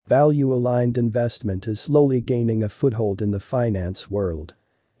Value-aligned investment is slowly gaining a foothold in the finance world.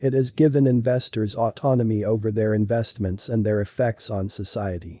 It has given investors autonomy over their investments and their effects on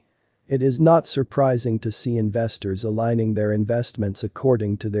society. It is not surprising to see investors aligning their investments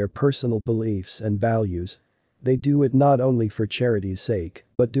according to their personal beliefs and values. They do it not only for charity's sake,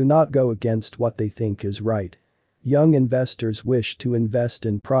 but do not go against what they think is right. Young investors wish to invest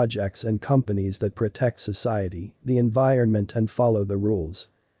in projects and companies that protect society, the environment and follow the rules.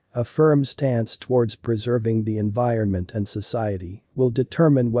 A firm's stance towards preserving the environment and society will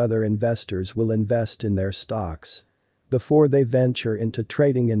determine whether investors will invest in their stocks. Before they venture into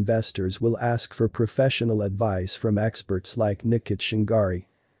trading, investors will ask for professional advice from experts like Nikit Shingari.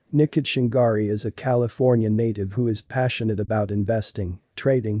 Nikit Shingari is a California native who is passionate about investing,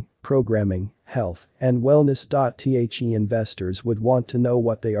 trading, programming, health, and wellness. The investors would want to know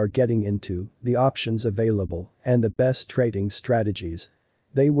what they are getting into, the options available, and the best trading strategies.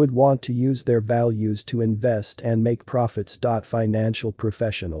 They would want to use their values to invest and make profits. Financial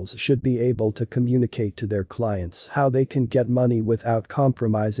professionals should be able to communicate to their clients how they can get money without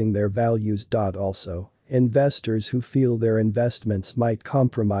compromising their values. Also, investors who feel their investments might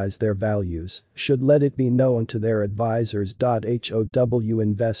compromise their values should let it be known to their advisors.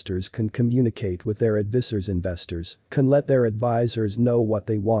 Investors can communicate with their advisors. Investors can let their advisors know what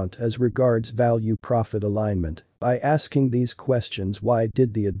they want as regards value-profit alignment. By asking these questions: why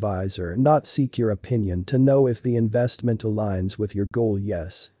did the advisor not seek your opinion to know if the investment aligns with your goal?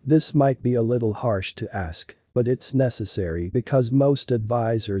 Yes, this might be a little harsh to ask, but it's necessary because most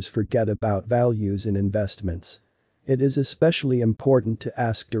advisors forget about values in investments. It is especially important to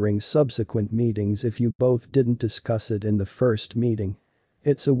ask during subsequent meetings if you both didn't discuss it in the first meeting.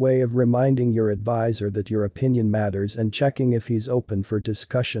 It's a way of reminding your advisor that your opinion matters and checking if he's open for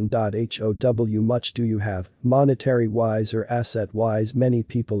discussion. How much do you have, monetary-wise or asset-wise? Many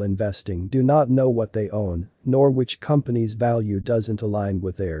people investing do not know what they own, nor which company's value doesn't align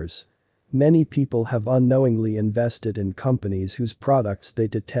with theirs. Many people have unknowingly invested in companies whose products they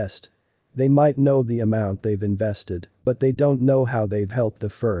detest. They might know the amount they've invested, but they don't know how they've helped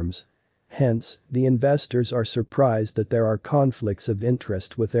the firms. Hence, the investors are surprised that there are conflicts of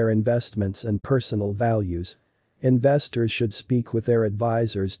interest with their investments and personal values. Investors should speak with their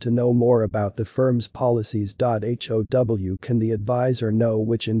advisors to know more about the firm's policies. How can the advisor know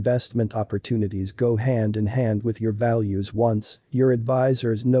which investment opportunities go hand in hand with your values? Once your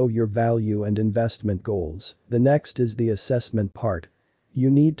advisors know your value and investment goals, the next is the assessment part. You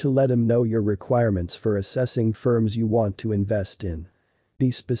need to let them know your requirements for assessing firms you want to invest in. Be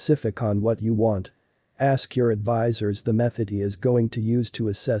specific on what you want. Ask your advisors the method he is going to use to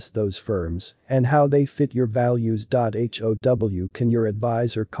assess those firms and how they fit your values. How can your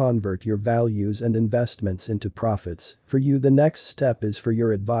advisor convert your values and investments into profits for you? The next step is for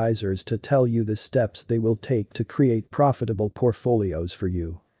your advisors to tell you the steps they will take to create profitable portfolios for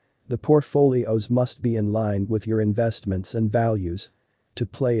you. The portfolios must be in line with your investments and values. To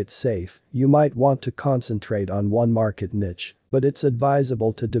play it safe, you might want to concentrate on one market niche, but it's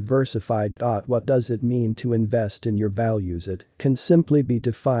advisable to diversify. What does it mean to invest in your values? It can simply be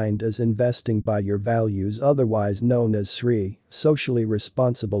defined as investing by your values, otherwise known as SRI, socially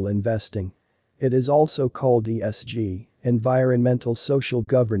responsible investing. It is also called ESG, environmental social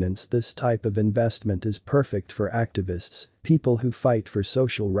governance. This type of investment is perfect for activists, people who fight for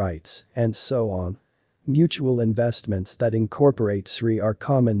social rights, and so on. Mutual investments that incorporate SRI are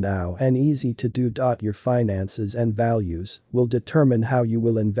common now and easy to do. Your finances and values will determine how you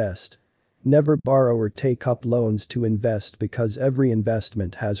will invest. Never borrow or take up loans to invest because every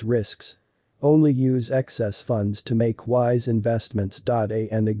investment has risks. Only use excess funds to make wise investments.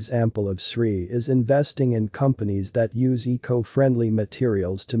 An example of SRI is investing in companies that use eco-friendly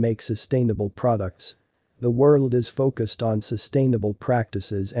materials to make sustainable products. The world is focused on sustainable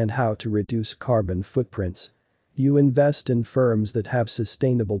practices and how to reduce carbon footprints. You invest in firms that have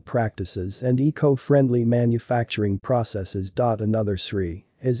sustainable practices and eco-friendly manufacturing processes. Another SRI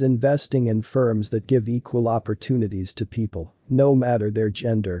is investing in firms that give equal opportunities to people, no matter their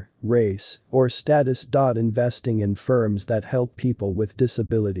gender, race, or status. Investing in firms that help people with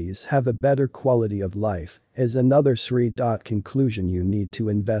disabilities have a better quality of life is another SRI. Conclusion: you need to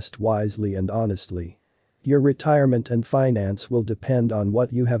invest wisely and honestly. Your retirement and finance will depend on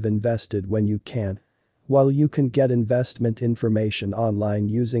what you have invested when you can. While you can get investment information online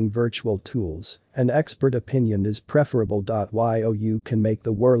using virtual tools, an expert opinion is preferable. You can make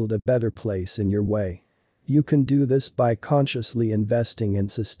the world a better place in your way. You can do this by consciously investing in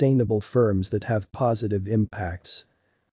sustainable firms that have positive impacts.